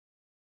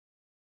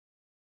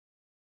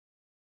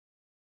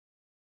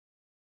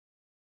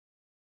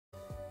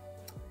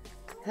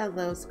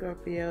Hello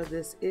Scorpio,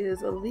 this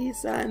is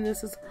Elisa and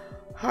this is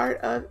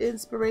Heart of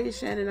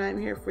Inspiration, and I'm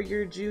here for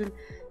your June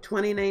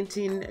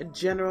 2019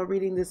 general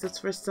reading. This is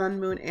for Sun,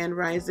 Moon, and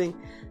Rising.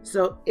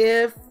 So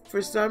if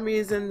for some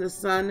reason the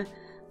Sun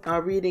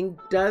reading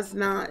is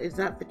not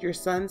fit your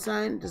Sun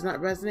sign, does not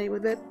resonate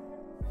with it,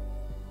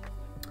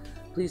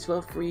 please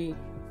feel free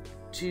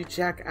to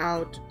check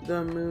out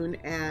the Moon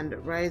and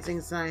Rising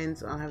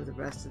signs. I'll have the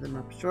rest of them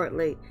up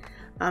shortly.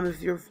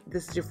 If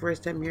this is your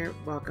first time here,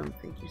 welcome.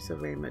 Thank you so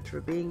very much for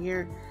being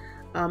here.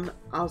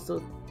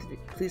 Also,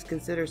 please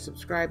consider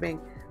subscribing,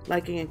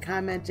 liking, and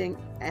commenting.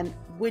 And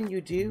when you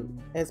do,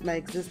 as my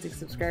existing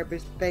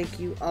subscribers,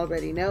 thank you,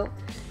 already know,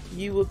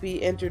 you will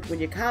be entered when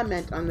you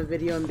comment on the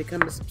video and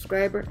become a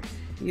subscriber.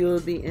 You will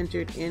be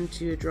entered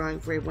into a drawing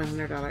for a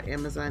 $100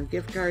 Amazon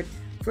gift card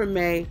for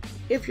May.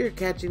 If you're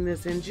catching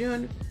this in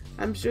June,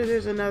 I'm sure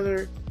there's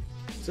another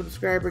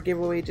subscriber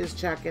giveaway. Just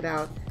check it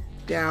out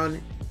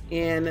down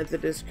in the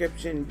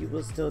description. You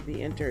will still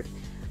be entered.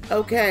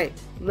 Okay,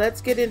 let's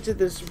get into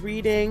this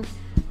reading.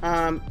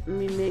 Let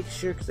me make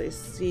sure, because I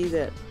see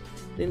that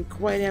I didn't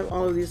quite have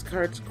all of these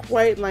cards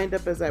quite lined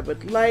up as I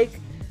would like,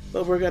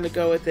 but we're going to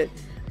go with it.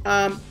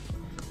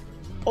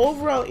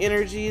 Overall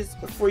energies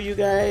for you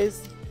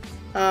guys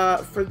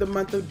for the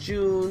month of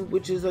June,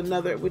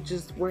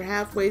 we're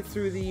halfway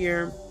through the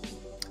year.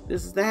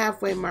 This is the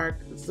halfway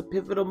mark. It's a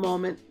pivotal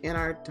moment in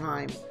our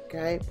time,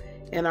 okay,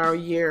 in our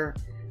year.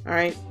 All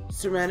right,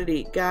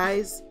 serenity,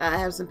 guys.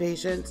 Have some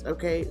patience,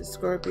 okay,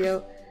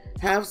 Scorpio.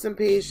 Have some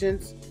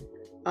patience.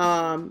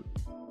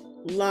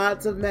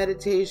 Lots of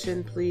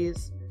meditation,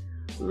 please.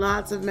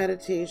 Lots of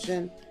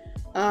meditation.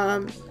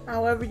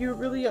 However,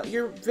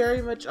 you're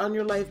very much on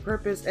your life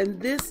purpose, and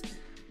this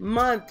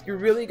month you're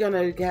really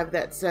gonna have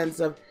that sense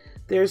of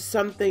there's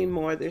something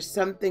more, there's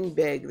something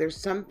big, there's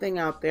something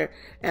out there,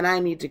 and I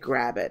need to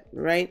grab it,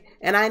 right?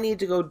 And I need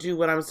to go do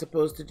what I'm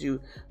supposed to do.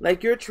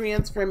 Like, your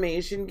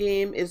transformation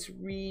game is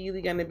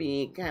really going to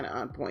be kind of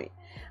on point.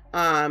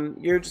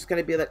 You're just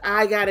going to be like,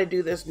 I got to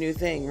do this new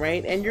thing,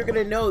 right? And you're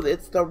going to know that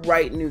it's the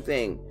right new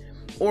thing,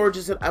 or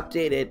just an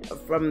updated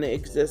from the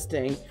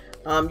existing.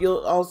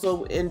 You'll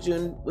also, in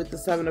June, with the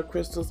Seven of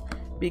Crystals,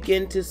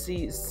 begin to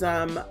see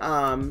some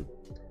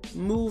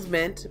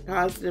movement,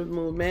 positive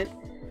movement,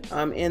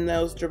 in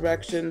those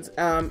directions,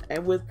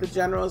 and with the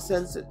general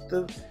sense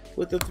that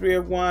with the Three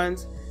of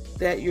Wands,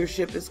 that your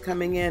ship is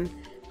coming in,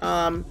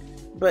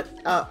 but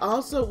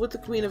also with the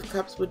Queen of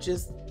Cups, which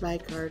is my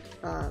card,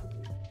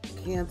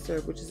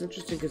 Cancer, which is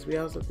interesting because we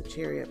also have the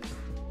Chariot.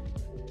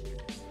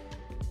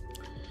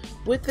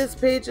 With this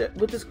page,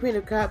 with this Queen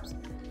of Cups,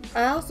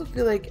 I also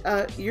feel like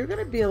you're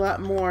going to be a lot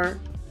more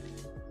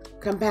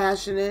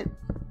compassionate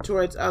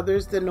towards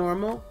others than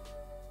normal,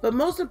 but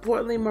most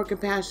importantly, more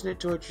compassionate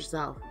towards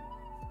yourself.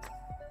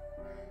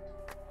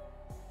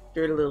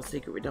 Dirty little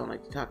secret we don't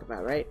like to talk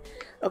about, right?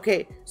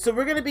 Okay, so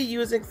we're going to be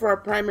using for our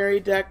primary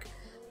deck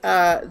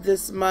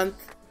this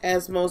month,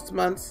 as most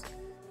months,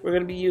 we're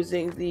going to be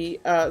using the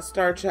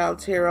Star Child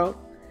Tarot.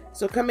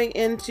 So coming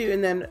into,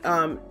 and then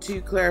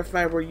to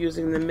clarify, we're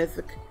using the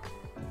Mystic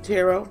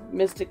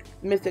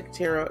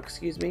Tarot,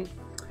 excuse me.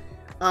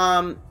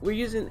 We're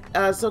using,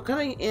 so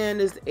coming in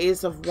is the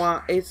Ace of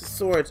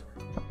Swords.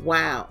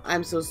 Wow,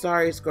 I'm so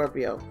sorry,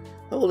 Scorpio.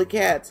 Holy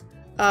cats.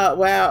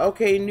 Wow,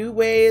 okay, new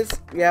ways,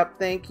 yep,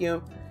 thank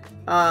you.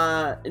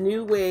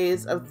 New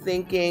ways of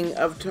thinking,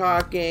 of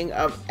talking,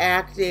 of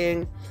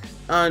acting,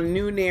 a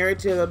new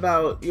narrative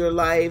about your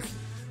life,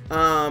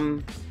 a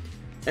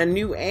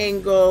new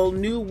angle,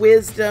 new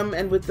wisdom,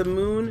 and with the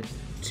Moon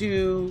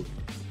to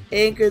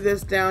anchor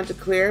this down, to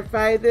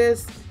clarify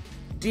this,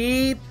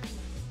 deep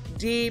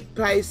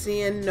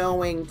Piscean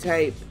knowing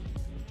type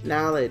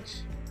knowledge.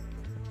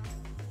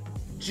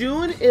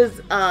 June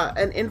is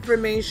an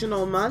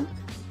informational month.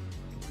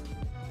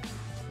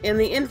 And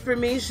the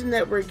information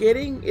that we're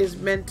getting is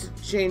meant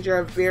to change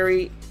our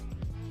very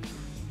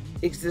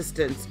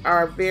existence,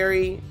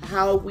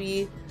 how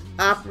we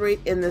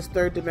operate in this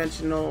third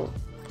dimensional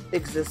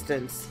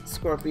existence,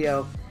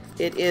 Scorpio.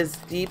 It is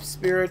deep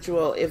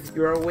spiritual. If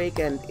you're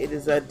awakened, it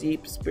is a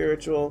deep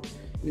spiritual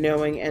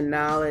knowing and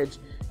knowledge.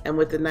 And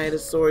with the Knight of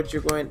Swords,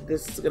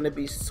 this is going to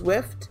be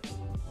swift.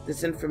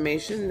 This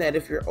information that,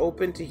 if you're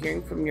open to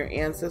hearing from your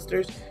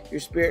ancestors, your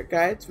spirit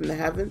guides, from the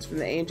heavens, from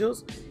the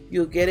angels,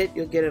 you'll get it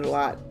a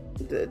lot.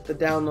 The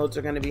downloads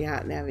are going to be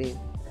hot and heavy.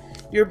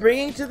 You're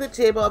bringing to the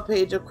table a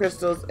Page of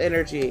Crystals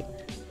energy.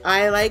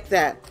 I like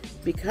that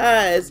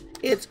because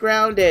it's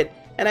grounded,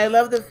 and I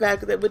love the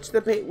fact that with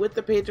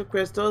the Page of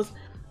Crystals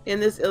in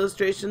this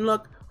illustration,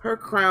 look, her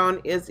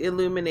crown is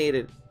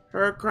illuminated.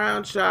 Her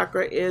crown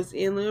chakra is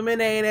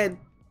illuminated.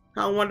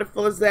 How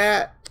wonderful is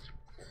that?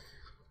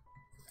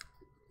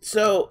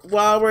 So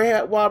while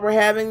we're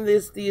having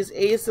these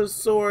Ace of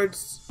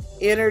Swords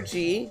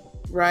energy,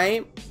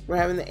 right? We're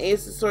having the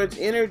Ace of Swords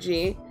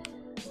energy.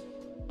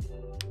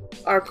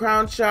 Our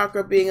crown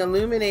chakra being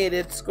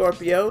illuminated,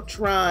 Scorpio,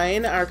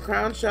 trine, our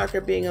crown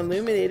chakra being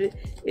illuminated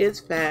is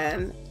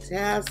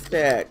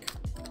fantastic.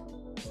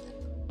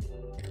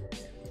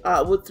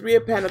 with Three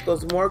of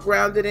Pentacles, more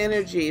grounded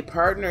energy,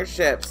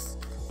 partnerships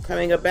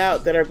coming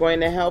about that are going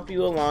to help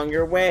you along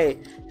your way,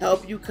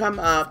 help you come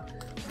up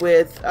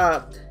with,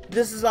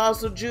 this is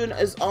also, June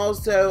is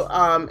also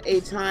a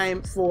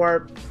time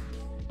for,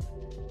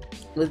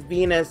 with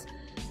Venus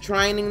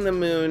trining the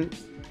moon,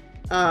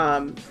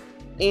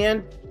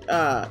 and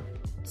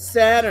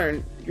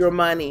Saturn, your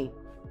money,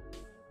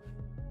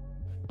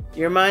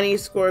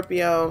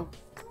 Scorpio,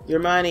 your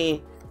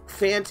money,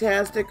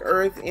 fantastic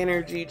earth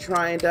energy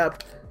trined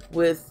up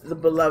with the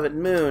beloved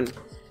moon,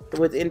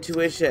 with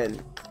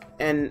intuition.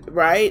 And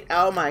right,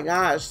 oh my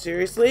gosh,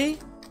 seriously,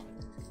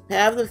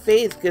 have the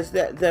faith, because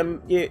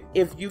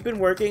if you've been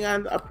working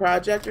on a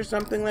project or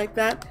something like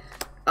that,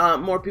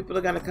 more people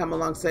are going to come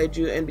alongside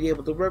you and be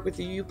able to work with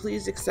you. You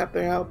please accept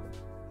their help.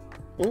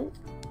 Ooh.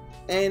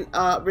 And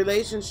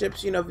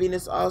relationships, you know,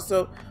 Venus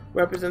also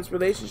represents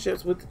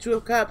relationships with the Two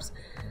of Cups.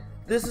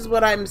 This is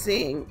what I'm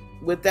seeing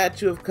with that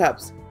Two of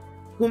Cups.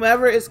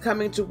 Whomever is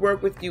coming to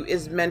work with you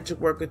is meant to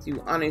work with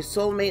you on a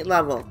soulmate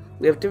level.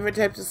 We have different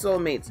types of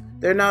soulmates.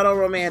 They're not all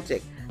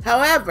romantic.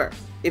 However,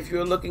 if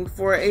you're looking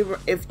for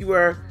if you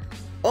are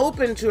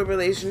open to a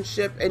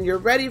relationship and you're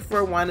ready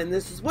for one and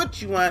this is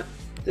what you want,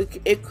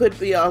 it could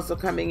be also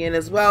coming in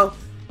as well.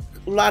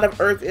 A lot of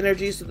earth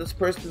energy, so this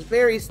person is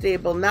very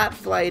stable, not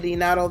flighty,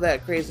 not all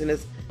that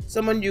craziness.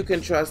 Someone you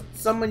can trust,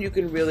 someone you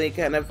can really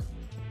kind of,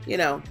 you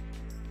know,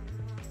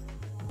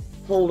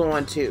 hold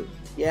on to.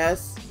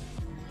 Yes?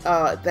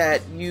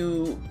 That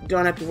you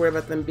don't have to worry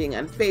about them being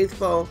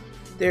unfaithful.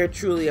 They're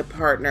truly a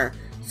partner.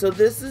 So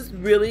this is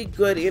really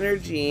good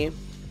energy.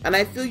 And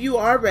I feel you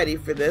are ready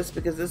for this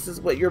because this is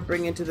what you're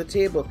bringing to the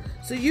table.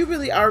 So you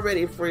really are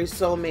ready for a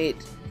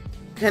soulmate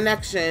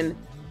connection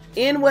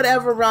in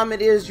whatever realm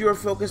it is you're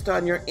focused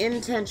on, your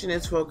intention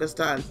is focused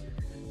on.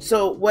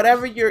 So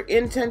whatever your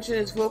intention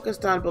is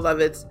focused on,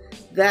 beloveds,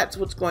 that's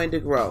what's going to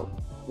grow.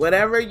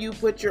 Whatever you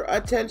put your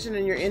attention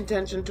and your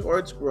intention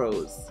towards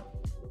grows.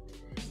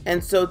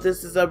 And so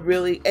this is a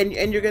really, and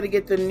you're going to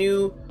get the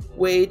new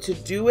way to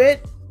do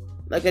it,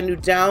 like a new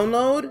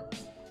download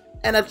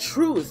and a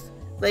truth.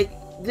 Like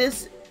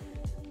this,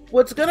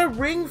 what's going to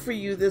ring for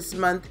you this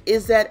month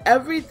is that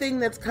everything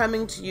that's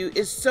coming to you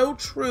is so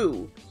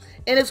true.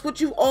 And it's what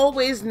you've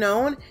always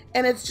known,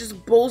 and it's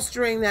just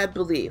bolstering that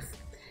belief.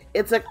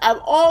 It's like,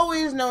 I've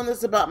always known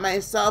this about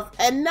myself,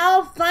 and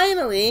now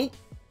finally,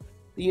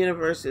 the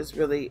universe is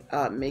really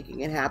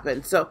making it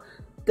happen. So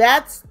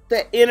that's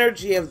the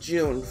energy of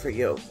June for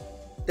you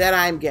that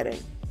I'm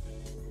getting.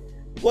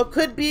 What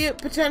could be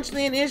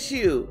potentially an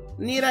issue?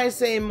 Need I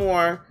say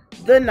more?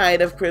 The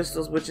Knight of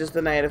Crystals, which is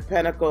the Knight of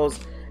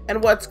Pentacles.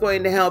 And what's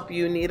going to help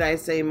you, need I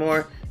say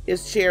more,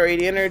 is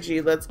Chariot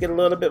energy. Let's get a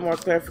little bit more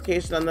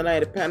clarification on the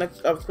Knight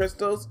of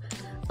Crystals.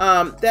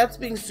 That's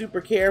being super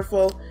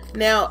careful.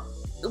 Now,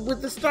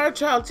 with the Star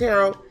Child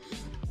Tarot,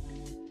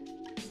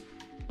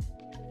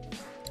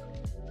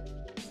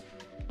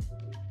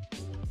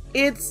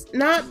 it's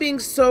not being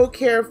so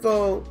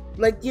careful,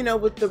 like, you know,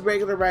 with the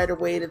regular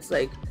Rider-Waite, it's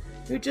like,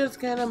 you're just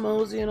kind of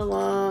moseying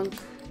along,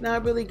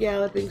 not really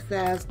galloping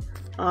fast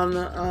on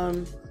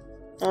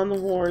the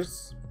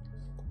horse.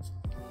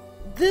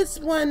 This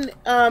one,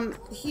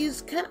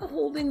 he's kind of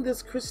holding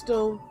this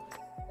crystal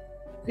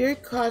very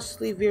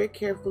cautiously, very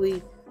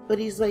carefully, but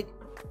he's like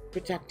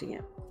protecting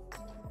it.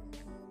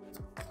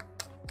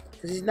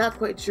 Because he's not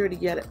quite sure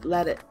to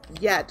let it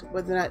yet,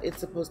 whether or not it's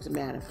supposed to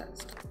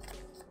manifest.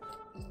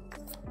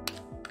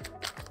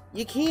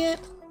 You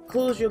can't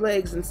close your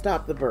legs and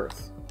stop the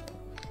birth.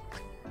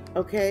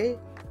 Okay?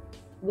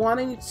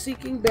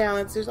 Seeking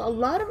balance. There's a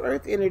lot of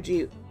earth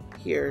energy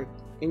here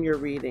in your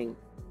reading.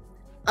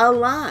 A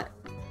lot.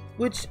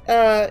 Which,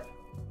 you're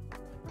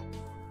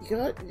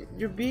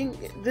being,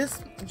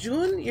 this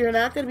June, you're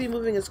not going to be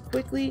moving as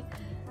quickly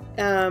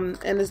and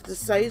as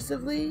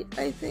decisively,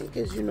 I think,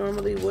 as you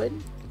normally would.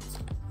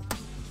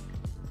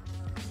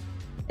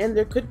 And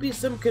there could be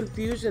some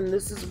confusion.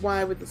 This is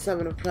why with the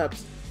Seven of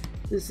Cups.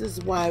 This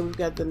is why we've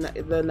got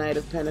the Knight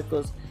of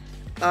Pentacles.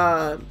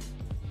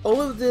 All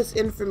of this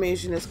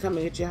information is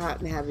coming at you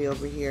hot and heavy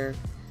over here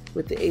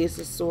with the Ace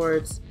of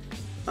Swords,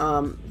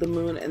 the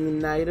Moon, and the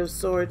Knight of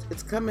Swords.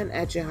 It's coming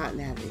at you hot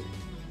and heavy.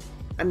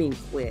 I mean,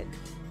 quick.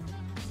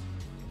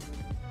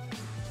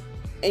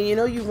 And you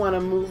know you want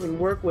to move and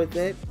work with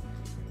it,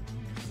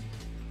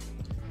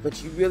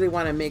 but you really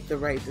want to make the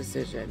right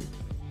decision.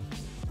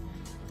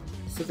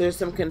 So there's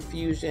some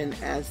confusion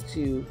as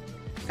to,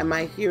 am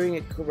I hearing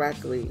it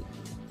correctly?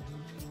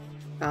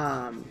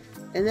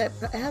 And that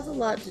has a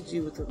lot to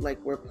do with like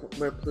where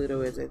Pluto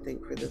is, I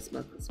think, for this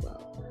month as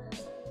well.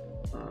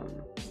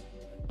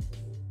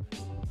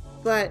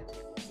 But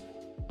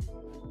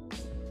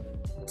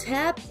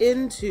tap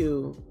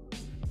into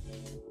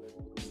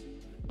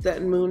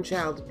that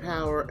moonchild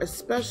power,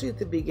 especially at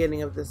the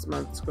beginning of this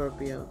month,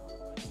 Scorpio,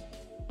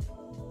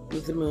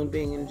 with the moon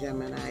being in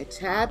Gemini.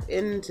 Tap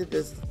into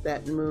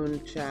that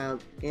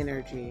moonchild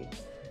energy.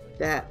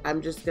 That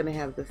I'm just going to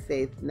have the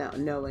faith now,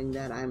 knowing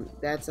that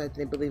that's, I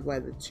believe, why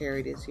the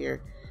Chariot is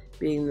here,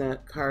 being the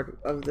card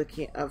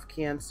of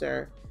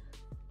Cancer.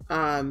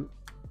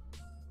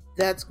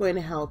 That's going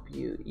to help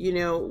you. You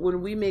know,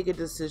 when we make a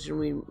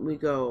decision, we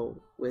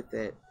go with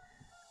it.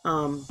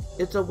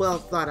 It's a well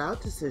thought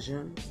out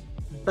decision,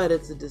 but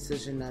it's a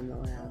decision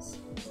nonetheless.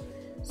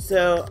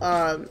 So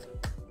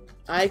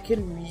I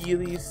can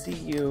really see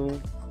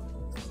you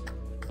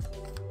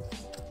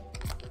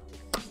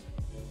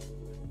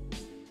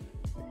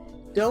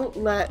don't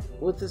let,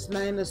 with this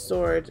Nine of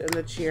Swords and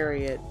the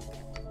Chariot,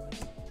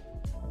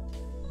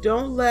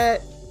 don't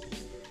let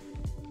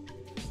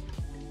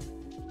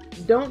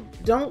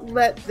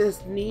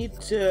this need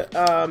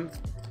to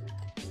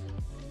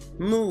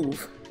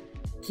move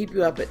keep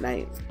you up at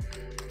night.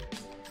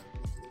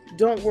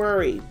 Don't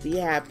worry, be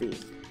happy.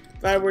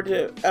 If I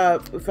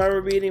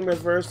were reading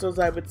reversals,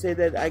 I would say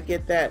that I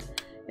get that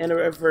in a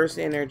reverse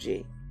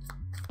energy.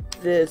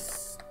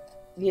 This,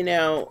 you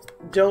know,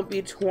 don't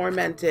be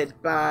tormented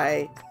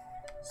by,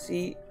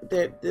 see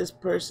that this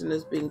person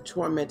is being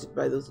tormented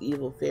by those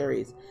evil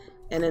fairies.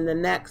 And in the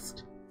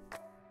next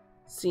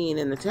scene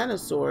in the Ten of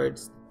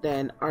Swords,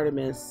 then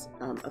Artemis,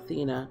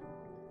 Athena,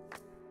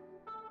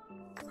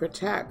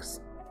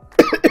 protects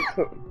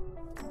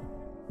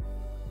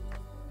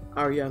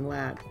our young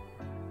lad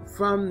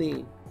from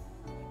the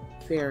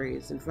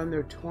fairies and from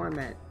their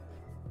torment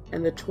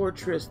and the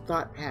torturous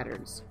thought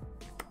patterns.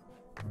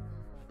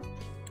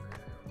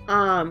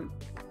 And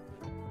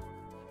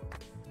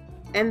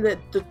the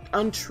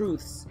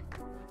untruths.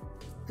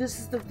 This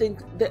is the thing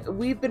that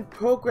we've been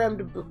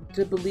programmed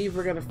to believe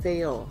we're going to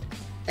fail.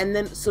 And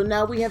then, so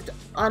now we have to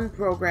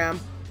unprogram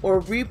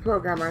or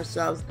reprogram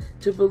ourselves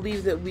to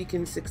believe that we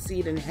can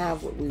succeed and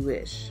have what we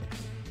wish.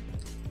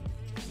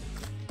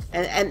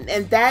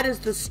 And that is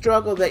the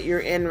struggle that you're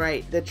in,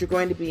 right? That you're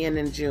going to be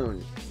in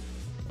June.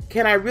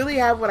 Can I really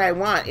have what I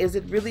want? Is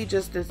it really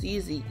just this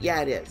easy?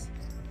 Yeah, it is.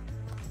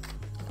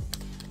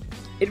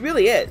 It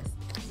really is.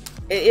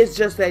 It is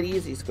just that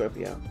easy,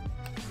 Scorpio.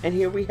 And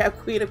here we have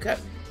Queen of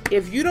Cups.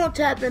 If you don't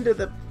tap into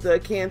the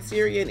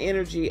Cancerian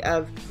energy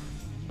of,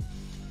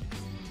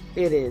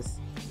 it is.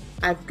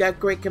 I've got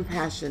great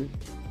compassion.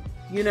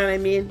 You know what I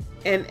mean?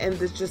 And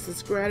there's just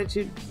this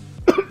gratitude,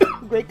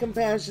 great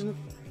compassion,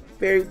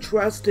 very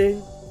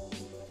trusting.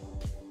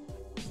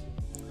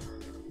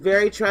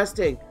 Very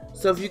trusting.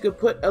 So if you could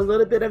put a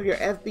little bit of your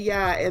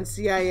FBI and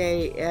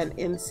CIA and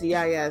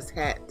NCIS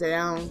hat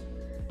down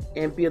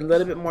and be a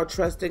little bit more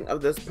trusting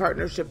of this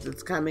partnership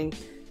that's coming,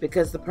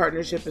 because the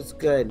partnership is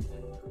good.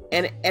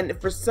 And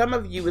for some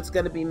of you, it's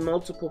going to be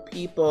multiple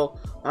people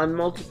on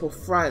multiple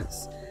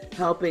fronts,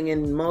 helping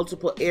in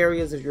multiple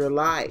areas of your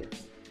life.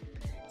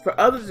 For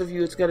others of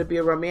you, it's going to be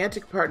a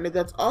romantic partner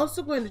that's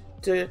also going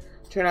to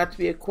turn out to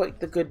be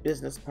quite the good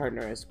business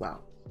partner as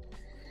well.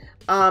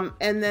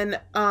 And then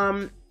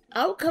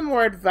outcome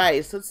or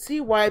advice. Let's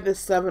see why the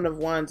Seven of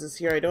Wands is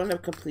here. I don't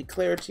have complete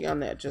clarity on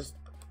that just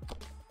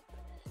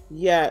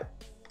yet.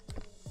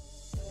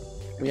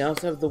 We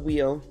also have the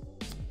Wheel.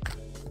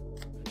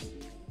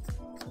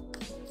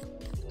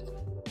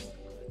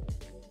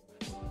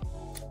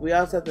 We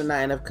also have the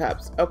Nine of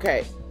Cups.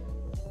 Okay.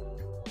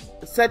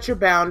 Set your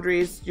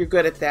boundaries. You're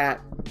good at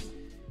that.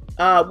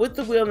 With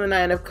the Wheel and the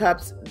Nine of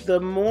Cups, the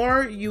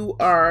more you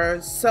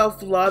are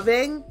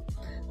self-loving,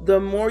 the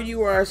more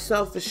you are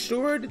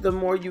self-assured, the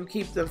more you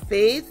keep the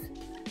faith,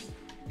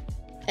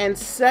 and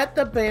set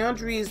the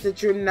boundaries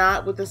that you're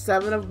not, with the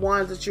Seven of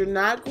Wands, that you're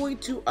not going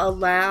to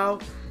allow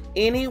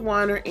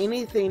anyone or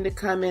anything to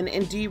come in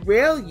and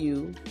derail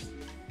you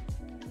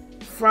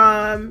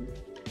from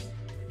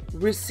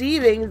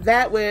receiving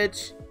that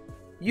which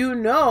you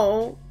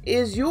know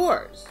is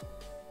yours.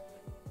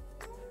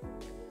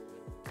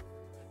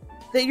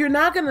 That you're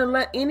not going to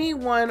let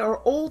anyone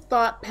or old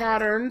thought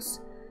patterns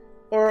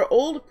or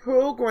old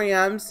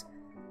programs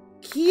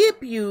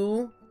keep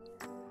you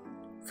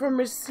from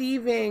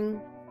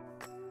receiving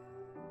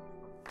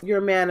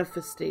your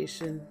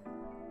manifestation.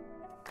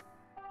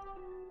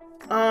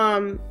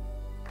 Let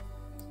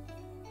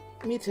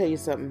me tell you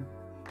something.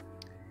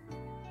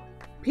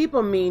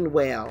 People mean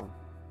well.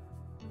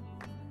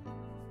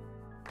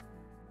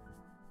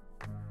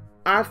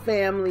 Our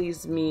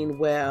families mean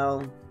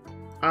well.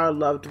 Our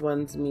loved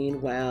ones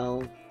mean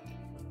well.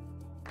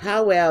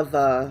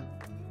 However,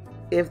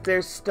 if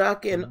they're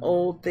stuck in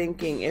old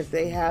thinking, if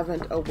they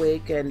haven't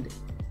awakened,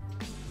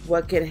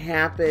 what can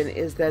happen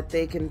is that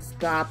they can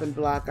stop and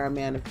block our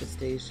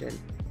manifestation.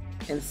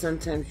 And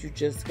sometimes you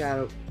just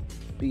gotta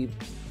be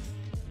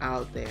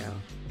out there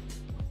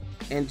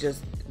and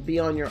just be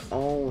on your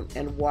own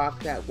and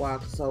walk that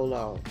walk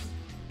solo.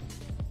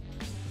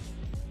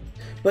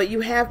 But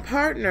you have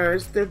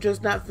partners, they're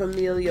just not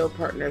familial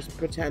partners,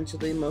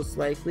 potentially, most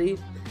likely.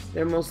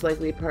 They're most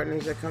likely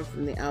partners that come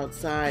from the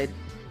outside.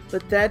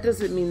 But that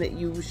doesn't mean that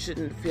you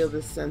shouldn't feel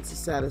this sense of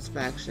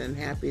satisfaction and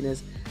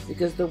happiness,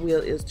 because the wheel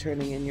is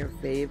turning in your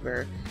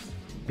favor.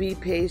 Be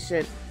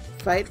patient.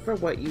 Fight for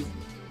what you...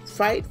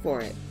 Fight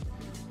for it.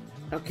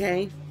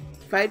 Okay?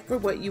 Fight for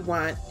what you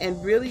want.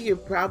 And really, you're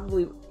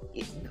probably...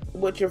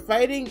 What you're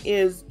fighting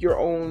is your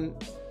own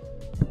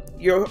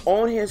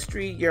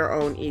history, your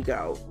own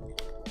ego.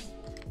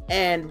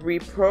 And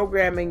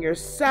reprogramming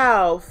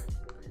yourself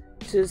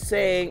to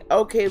saying,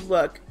 okay,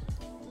 look,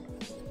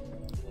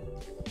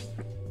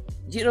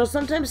 you know,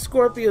 sometimes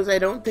Scorpios, I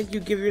don't think you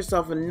give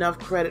yourself enough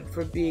credit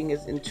for being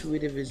as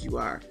intuitive as you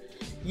are.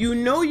 You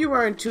know you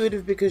are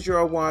intuitive because you're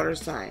a water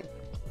sign.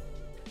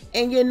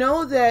 And you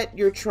know that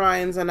your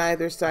trines on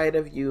either side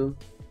of you,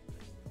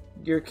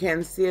 your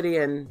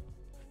Cancerian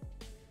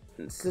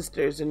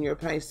sisters and your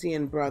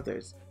Piscean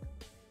brothers,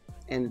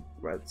 and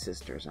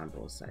sisters on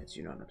both sides,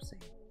 you know what I'm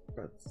saying?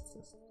 Brothers and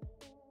sisters.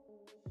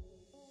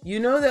 You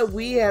know that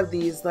we have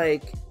these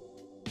like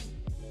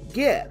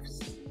gifts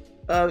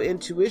of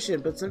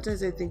intuition, but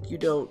sometimes I think you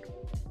don't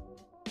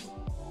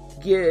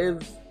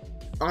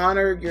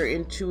honor your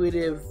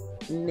intuitive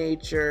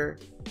nature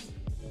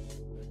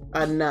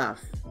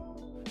enough.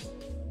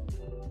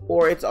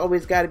 Or it's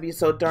always got to be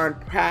so darn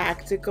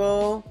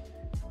practical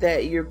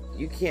that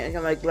you can't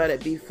like let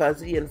it be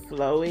fuzzy and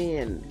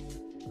flowy and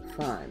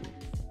fun.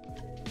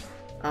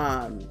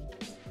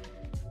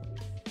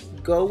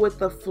 Go with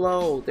the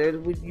flow.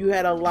 You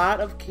had a lot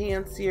of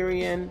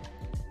Cancerian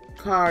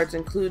cards,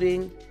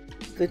 including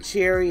the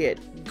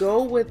Chariot.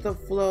 Go with the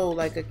flow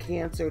like a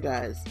Cancer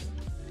does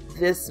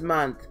this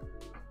month.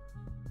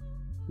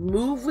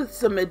 Move with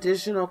some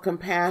additional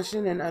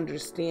compassion and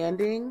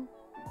understanding.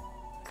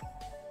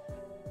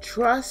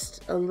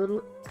 Trust a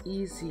little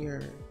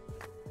easier.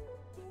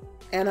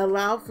 And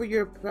allow for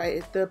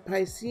the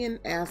Piscean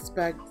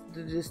aspect,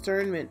 the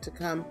discernment to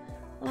come.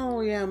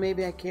 Oh yeah,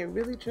 maybe I can't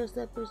really trust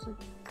that person.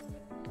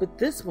 But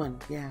this one,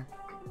 yeah.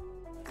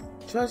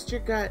 Trust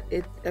your gut.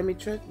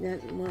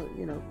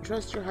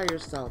 Trust your higher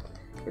self.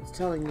 It's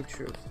telling you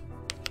truth.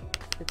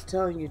 It's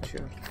telling you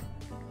truth.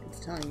 It's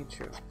telling you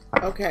truth.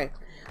 Okay,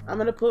 I'm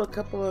going to pull a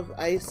couple of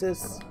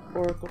Isis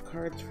Oracle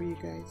cards for you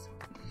guys.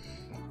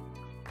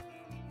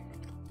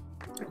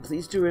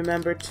 Please do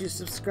remember to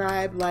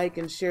subscribe, like,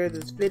 and share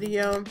this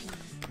video.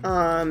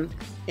 And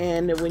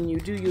when you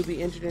do, you'll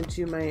be entered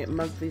into my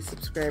monthly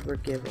subscriber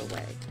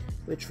giveaway,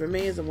 which for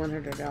me is a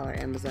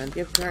 $100 Amazon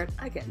gift card.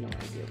 I got no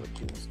idea what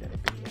June's going to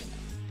be in.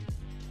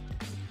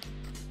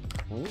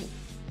 Oh.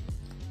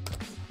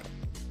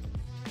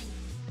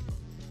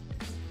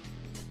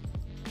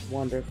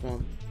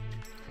 Wonderful.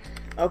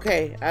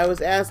 Okay, I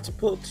was asked to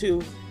pull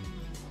two.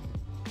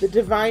 The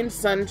Divine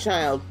Sun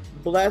Child,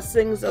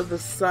 Blessings of the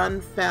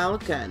Sun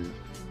Falcon.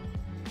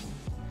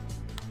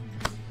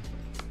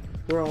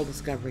 We're all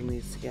discovering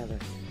these together.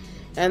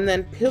 And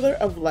then Pillar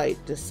of Light,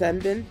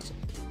 Descent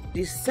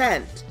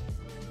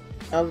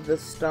of the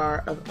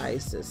Star of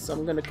Isis. So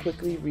I'm going to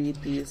quickly read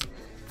these.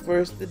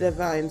 First, the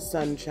Divine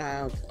Sun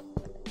Child.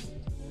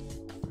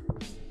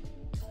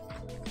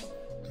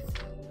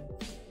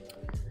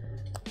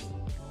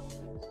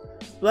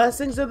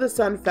 Blessings of the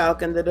Sun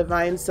Falcon, the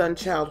Divine Sun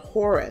Child,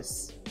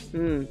 Horus,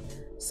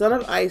 son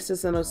of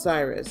Isis and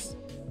Osiris.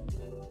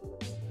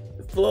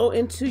 Flow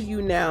into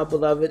you now,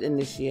 beloved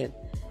initiate.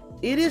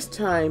 It is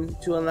time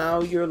to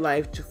allow your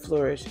life to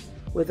flourish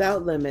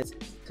without limits,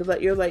 to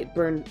let your light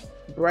burn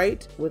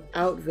bright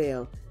without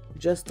veil,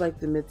 just like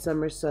the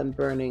midsummer sun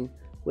burning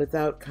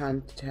without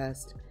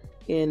contest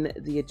in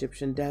the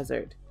Egyptian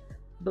desert.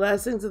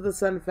 Blessings of the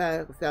Sun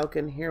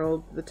Falcon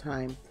herald the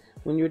time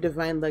when your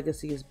divine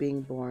legacy is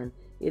being born.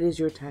 It is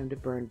your time to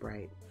burn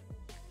bright.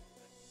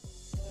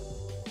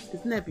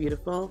 Isn't that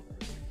beautiful?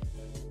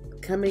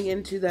 Coming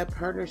into that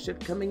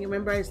partnership,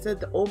 remember I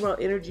said the overall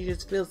energy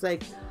just feels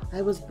like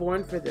I was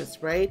born for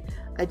this, right?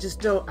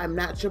 I'm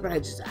not sure, but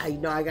I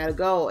know I gotta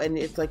go. And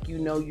it's like,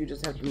 you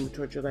just have to move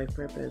towards your life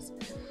purpose.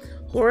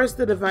 Horus,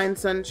 the Divine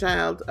Sun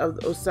Child of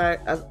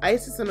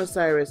Isis and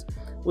Osiris,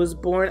 was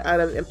born out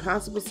of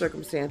impossible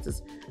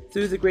circumstances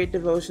through the great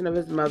devotion of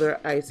his mother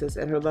Isis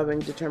and her loving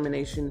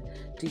determination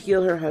to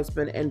heal her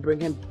husband and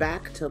bring him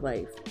back to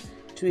life,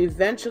 to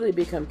eventually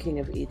become king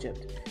of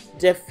Egypt,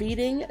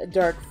 defeating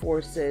dark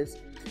forces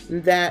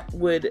that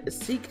would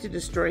seek to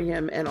destroy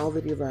him and all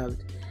that he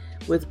loved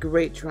with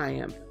great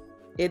triumph.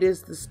 It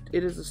is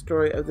the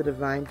story of the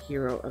divine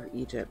hero of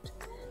Egypt.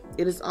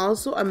 It is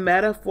also a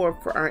metaphor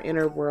for our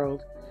inner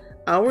world.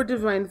 Our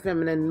divine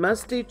feminine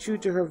must stay true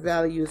to her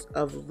values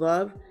of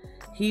love,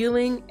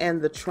 healing, and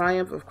the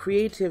triumph of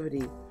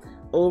creativity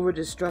over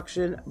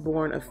destruction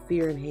born of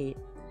fear and hate.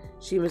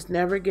 She must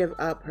never give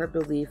up her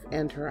belief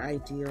and her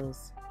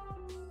ideals.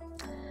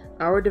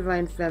 Our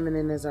divine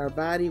feminine is our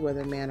body,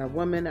 whether man or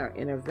woman, our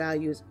inner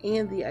values,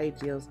 and the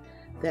ideals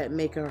that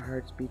make our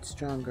hearts beat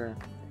stronger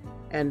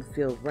and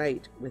feel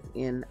right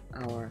within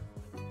our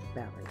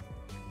belly.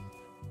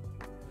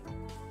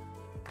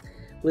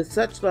 With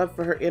such love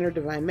for her inner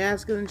divine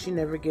masculine, she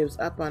never gives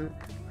up on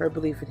her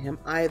belief in him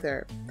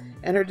either,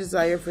 and her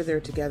desire for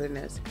their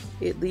togetherness.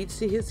 It leads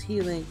to his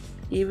healing,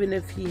 even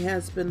if he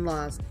has been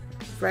lost,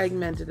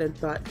 fragmented, and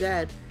thought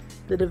dead.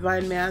 The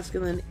divine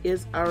masculine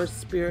is our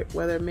spirit,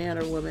 whether man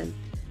or woman,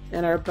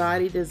 and our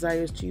body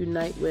desires to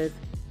unite with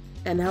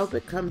and help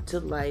it come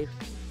to life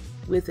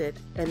with it,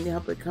 and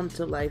help it come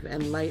to life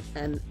and light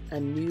in a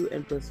new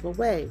and blissful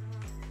way.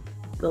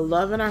 The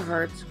love in our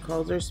hearts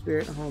calls our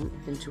spirit home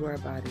into our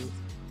bodies.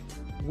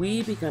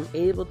 we become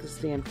able to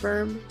stand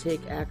firm,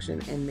 take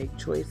action, and make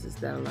choices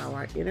that allow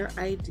our inner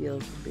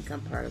ideals to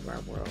become part of our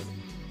world.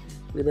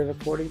 We live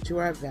according to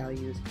our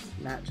values,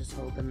 not just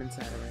hold them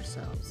inside of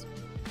ourselves.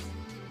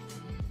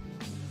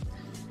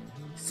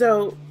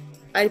 So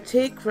I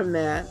take from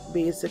that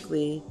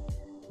basically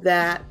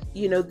that,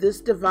 you know,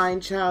 this divine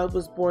child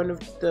was born of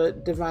the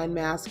divine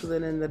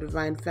masculine and the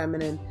divine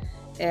feminine.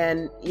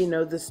 And, you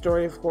know, the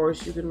story, of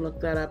course, you can look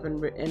that up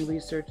and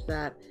research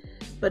that.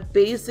 But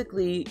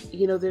basically,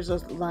 you know, there's a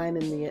line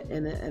in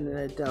an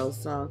Adele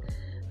song,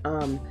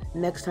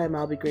 next time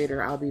I'll be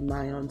greater, I'll be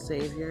my own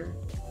savior.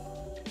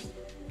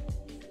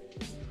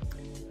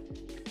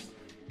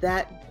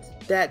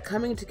 That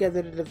coming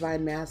together to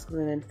divine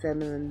masculine and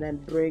feminine then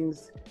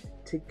brings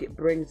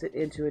it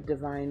into a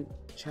divine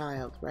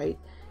child, right?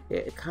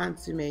 It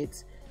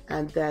consummates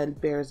and then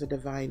bears a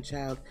divine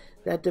child.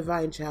 That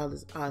divine child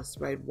is us,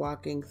 right?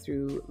 Walking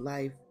through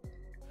life,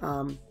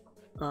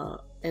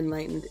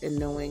 enlightened and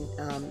knowing,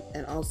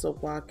 and also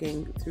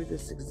walking through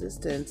this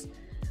existence,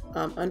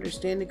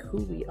 understanding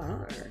who we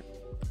are.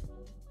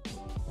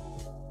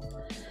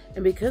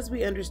 And because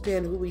we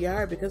understand who we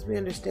are, because we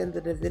understand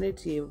the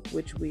divinity of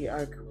which we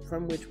are,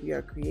 from which we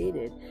are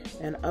created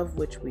and of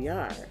which we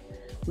are,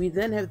 we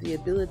then have the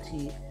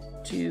ability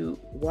to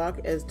walk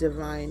as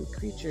divine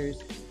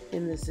creatures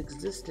in this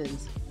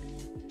existence,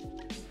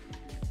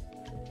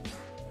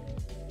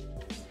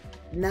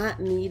 not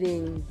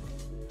needing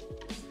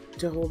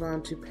to hold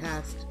on to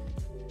past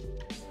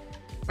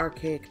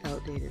archaic,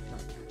 outdated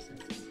thought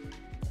processes.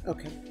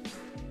 Okay,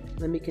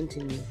 let me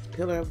continue.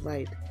 Pillar of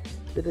light.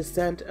 The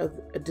descent of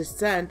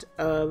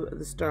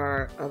the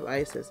star of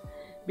Isis.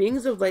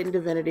 Beings of light and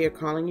divinity are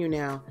calling you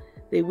now.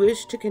 They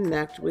wish to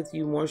connect with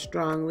you more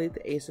strongly,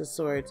 the Ace of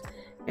Swords,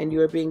 and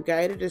you are being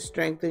guided to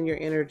strengthen your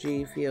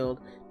energy field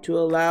to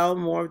allow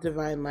more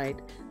divine light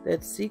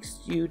that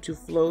seeks you to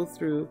flow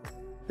through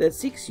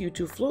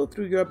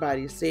your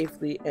body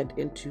safely and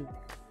into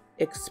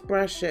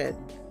expression.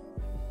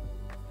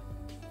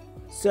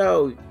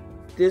 So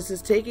this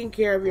is taking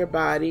care of your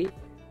body,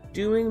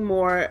 doing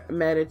more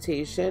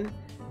meditation,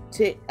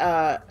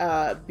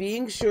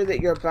 being sure that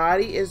your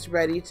body is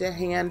ready to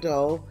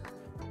handle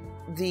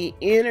the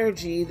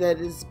energy that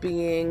is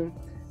being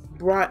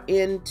brought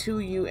into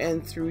you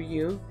and through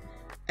you,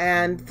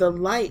 and the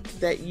light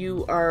that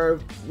you are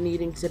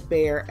needing to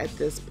bear at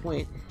this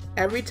point.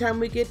 Every time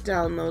we get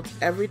downloads,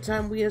 every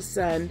time we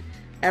ascend,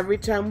 every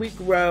time we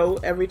grow,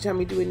 every time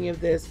we do any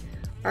of this,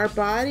 our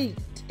body,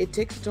 it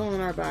takes a toll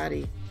on our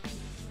body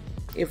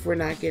if we're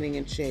not getting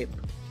in shape,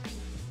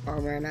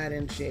 or we're not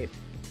in shape.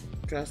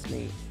 Trust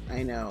me,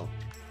 I know.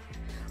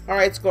 All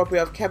right,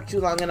 Scorpio, I've kept you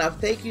long enough.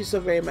 Thank you so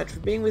very much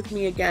for being with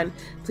me again.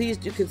 Please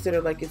do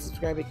consider liking,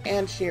 subscribing,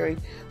 and sharing,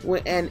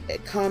 and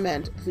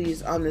comment,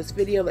 please, on this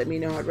video. Let me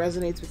know how it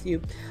resonates with you.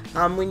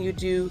 When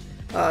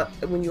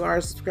you are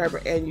a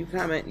subscriber and you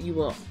comment, you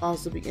will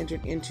also be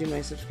entered into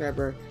my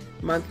subscriber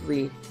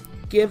monthly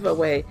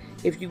giveaway.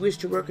 If you wish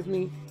to work with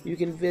me, you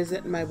can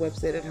visit my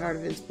website at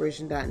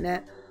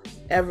heartofinspiration.net.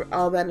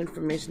 All that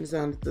information is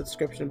on the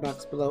description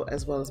box below,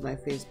 as well as my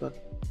Facebook,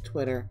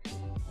 Twitter,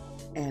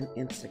 and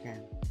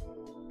Instagram.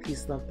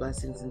 Peace, love,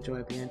 blessings, and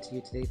joy be unto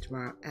you today,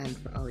 tomorrow, and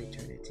for all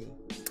eternity.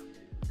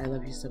 I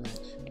love you so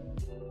much.